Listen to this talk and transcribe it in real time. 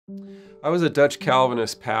I was a Dutch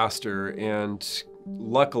Calvinist pastor and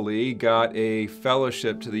luckily got a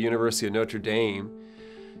fellowship to the University of Notre Dame.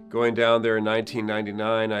 Going down there in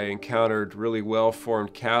 1999, I encountered really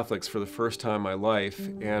well-formed Catholics for the first time in my life,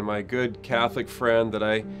 and my good Catholic friend that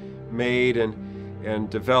I made and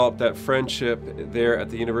developed that friendship there at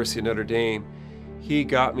the University of Notre Dame, he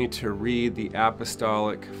got me to read the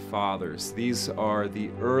Apostolic Fathers. These are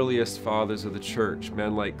the earliest fathers of the Church,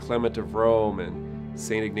 men like Clement of Rome and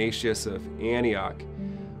St. Ignatius of Antioch.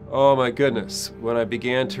 Oh my goodness, when I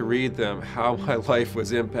began to read them, how my life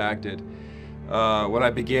was impacted. When I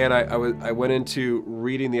began, I went into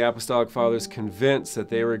reading the Apostolic Fathers convinced that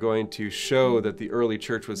they were going to show that the early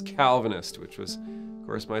church was Calvinist, which was, of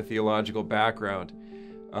course, my theological background.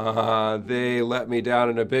 They let me down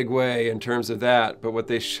in a big way in terms of that, but what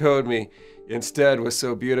they showed me instead was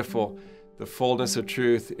so beautiful, the fullness of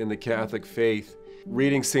truth in the Catholic faith.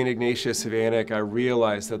 Reading St. Ignatius of Antioch, I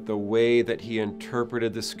realized that the way that he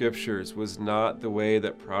interpreted the scriptures was not the way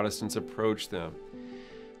that Protestants approached them.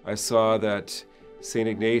 I saw that St.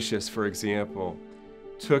 Ignatius, for example,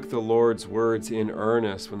 took the Lord's words in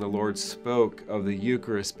earnest when the Lord spoke of the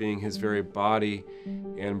Eucharist being his very body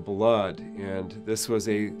and blood. And this was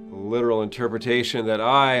a literal interpretation that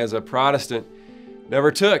I, as a Protestant,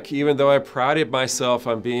 never took, even though I prided myself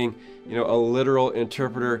on being, a literal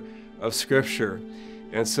interpreter of Scripture.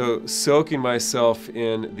 And so, soaking myself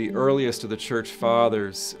in the earliest of the Church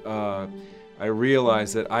Fathers, I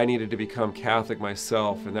realized that I needed to become Catholic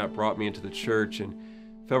myself, and that brought me into the Church. And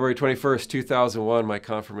February 21st, 2001, my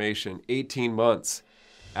confirmation, 18 months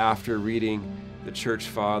after reading the Church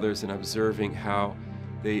Fathers and observing how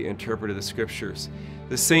they interpreted the Scriptures.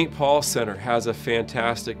 The St. Paul Center has a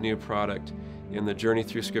fantastic new product in the Journey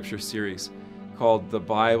Through Scripture series called The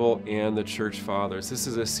Bible and the Church Fathers. This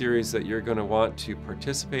is a series that you're going to want to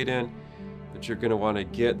participate in, that you're going to want to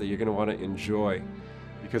get, that you're going to want to enjoy,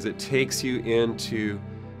 because it takes you into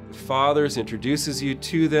the Fathers, introduces you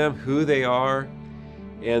to them, who they are,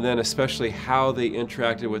 and then especially how they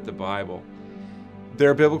interacted with the Bible.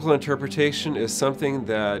 Their biblical interpretation is something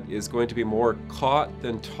that is going to be more caught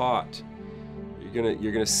than taught. You're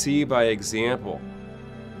going to see by example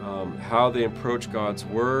how they approach God's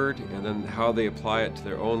Word, and then how they apply it to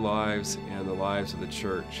their own lives and the lives of the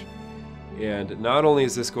Church. And not only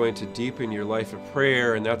is this going to deepen your life of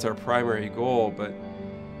prayer, and that's our primary goal, but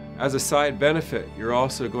as a side benefit, you're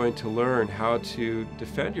also going to learn how to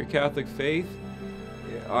defend your Catholic faith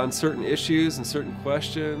on certain issues and certain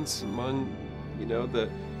questions among, the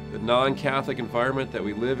non-Catholic environment that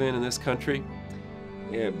we live in this country.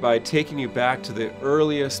 And by taking you back to the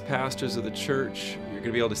earliest pastors of the Church, you're going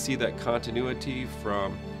to be able to see that continuity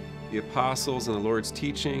from the apostles and the Lord's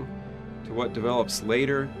teaching to what develops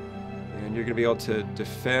later. And you're going to be able to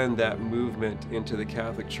defend that movement into the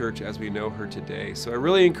Catholic Church as we know her today. So I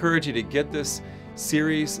really encourage you to get this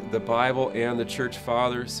series, The Bible and the Church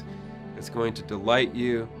Fathers. It's going to delight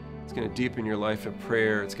you. It's going to deepen your life of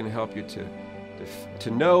prayer. It's going to help you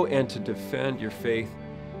to know and to defend your faith.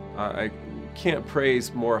 I can't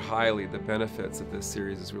praise more highly the benefits that this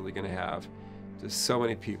series is really going to have to so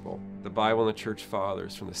many people. The Bible and the Church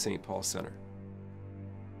Fathers from the St. Paul Center.